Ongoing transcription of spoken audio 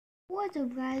What's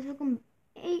up, guys?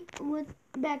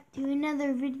 Back to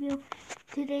another video.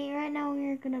 Right now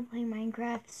we're gonna play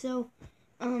Minecraft. So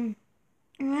I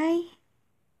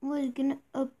was gonna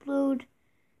upload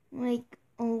like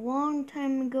a long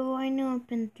time ago. I know it's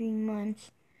been 3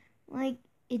 months.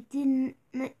 It didn't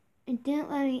let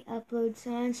me upload,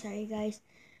 so I'm sorry, guys.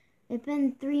 It's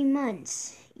been 3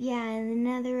 months. Yeah, and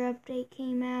another update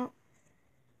came out.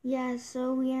 Yeah,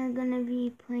 so we are gonna be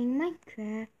playing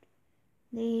Minecraft.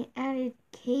 They added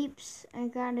capes. I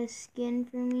got a skin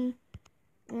for me.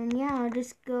 And yeah, I'll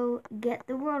just go get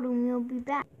the world and we'll be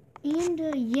back. And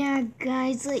yeah,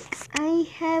 guys, I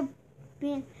have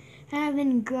been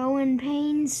having growing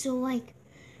pains, so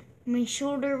my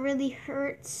shoulder really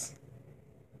hurts.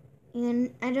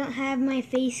 And I don't have my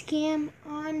face cam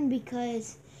on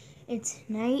because it's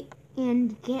night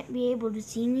and you can't be able to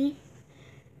see me.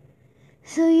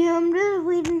 So yeah, I'm just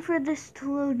waiting for this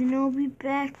to load and I'll be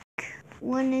back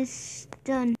when it's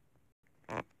done.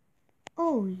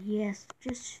 Oh yes,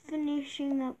 just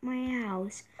finishing up my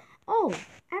house. Oh,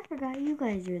 I forgot you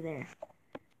guys are there.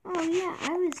 Oh yeah,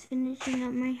 I was finishing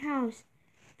up my house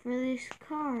for this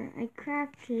car. I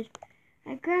crafted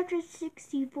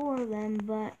 64 of them,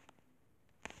 but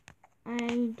I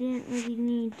didn't really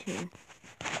need to.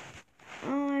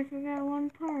 Oh, I forgot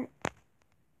one part.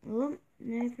 Oh,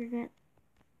 I forgot.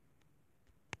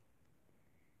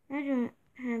 I don't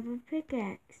have a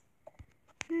pickaxe.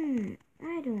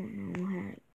 I don't know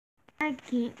how. I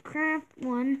can't craft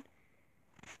one.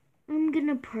 I'm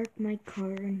gonna park my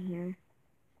car in here.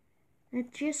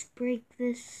 Let's just break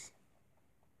this.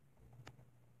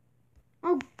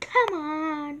 Oh, come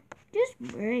on! Just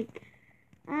break.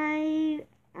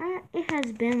 It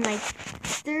has been like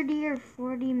 30 or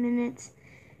 40 minutes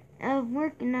of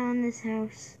working on this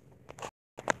house.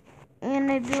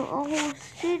 And I built a whole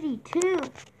city too.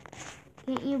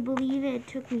 Can't you believe it? It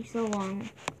took me so long.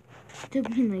 It took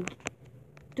me like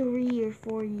 3 or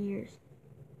 4 years.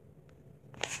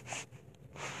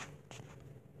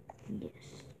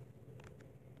 Yes.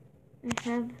 I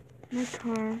have my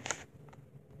car.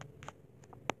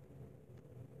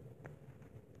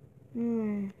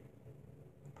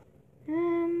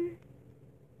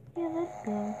 Yeah, let's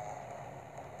go.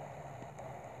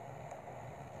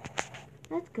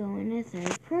 Let's go in a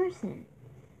third person.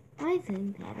 I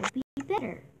think that'll be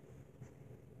better.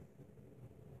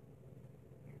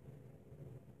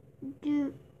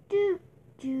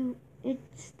 It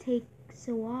takes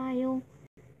a while.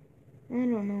 I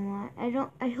don't know why.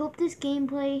 I hope this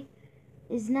gameplay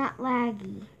is not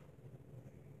laggy.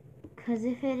 Cause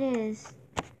if it is,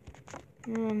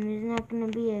 it's not gonna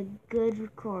be a good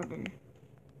recording.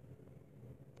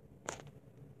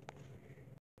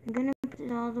 I'm gonna put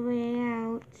it all the way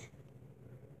out.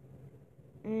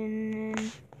 And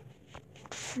then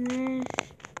this.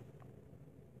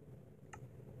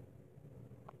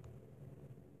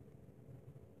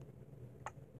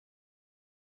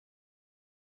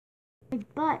 My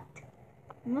butt.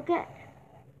 Look at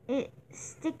it,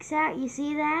 sticks out. You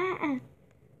see that?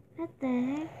 What the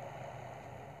heck?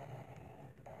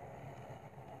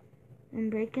 I'm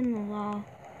breaking the law.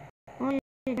 Oh,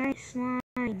 nice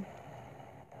slime.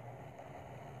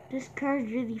 This car's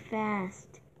really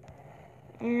fast.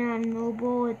 And on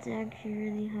mobile, it's actually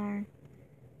really hard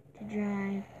to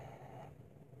drive.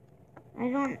 I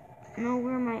don't know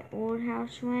where my old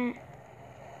house went.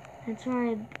 That's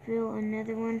why I built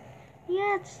another one.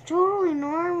 Yeah, it's totally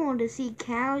normal to see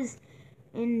cows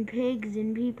and pigs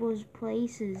in people's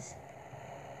places.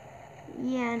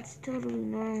 Yeah, it's totally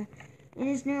normal. It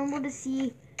is normal to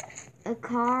see a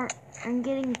car. I'm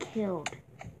getting killed.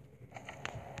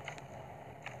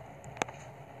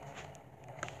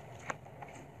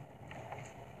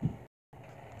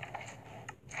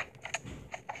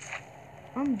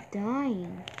 I'm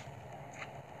dying.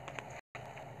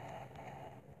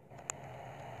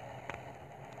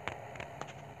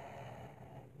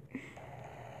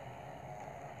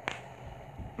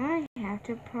 I have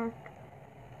to park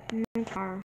my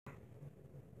car.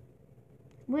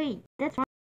 Wait, that's why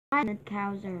the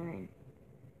cows are in.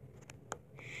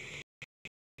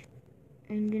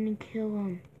 I'm gonna kill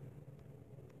them.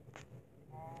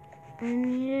 I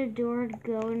need a door to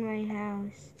go in my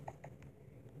house.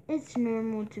 It's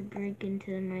normal to break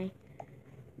into my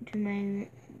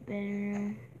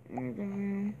bedroom or the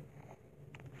room.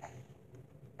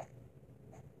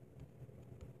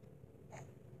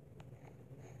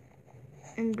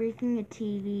 I'm breaking a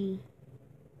TV.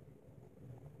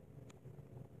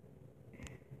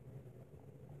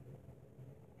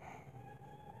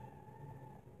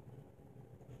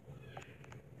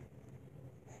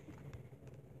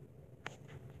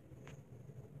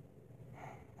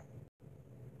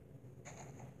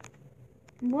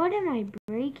 What am I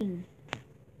breaking?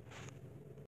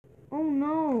 Oh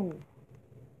no.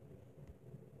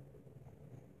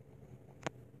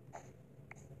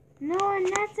 No, I'm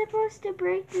not supposed to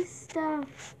break this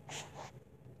stuff.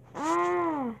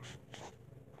 Ah.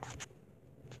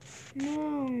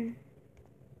 No.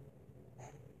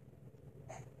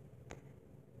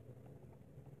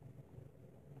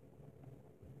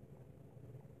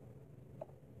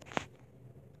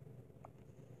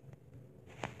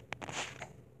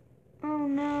 Oh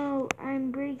no,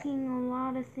 I'm breaking a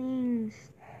lot of things.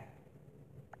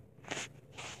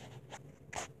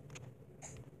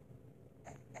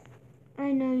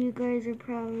 I know you guys are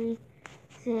probably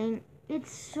saying,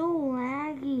 it's so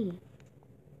laggy.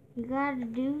 You gotta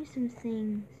do some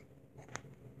things.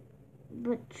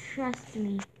 But trust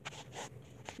me,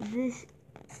 this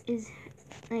is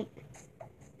like,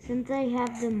 since I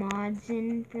have the mods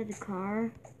in for the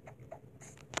car.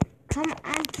 Come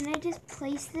on, can I just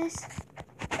place this?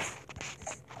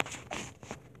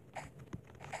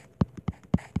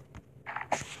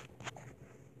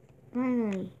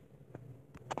 Finally.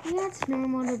 Yeah, it's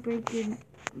normal to break your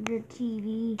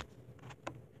TV.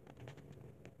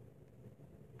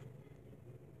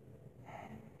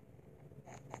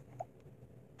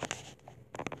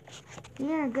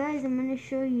 Yeah, guys, I'm gonna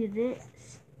show you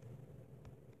this.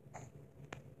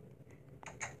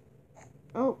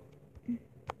 Oh.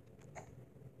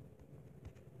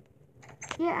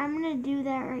 Yeah, I'm gonna do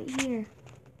that right here.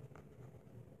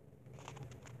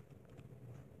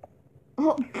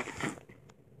 Oh.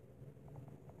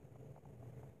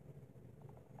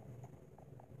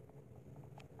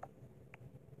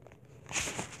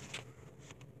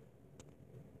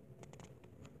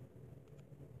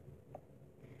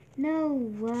 No,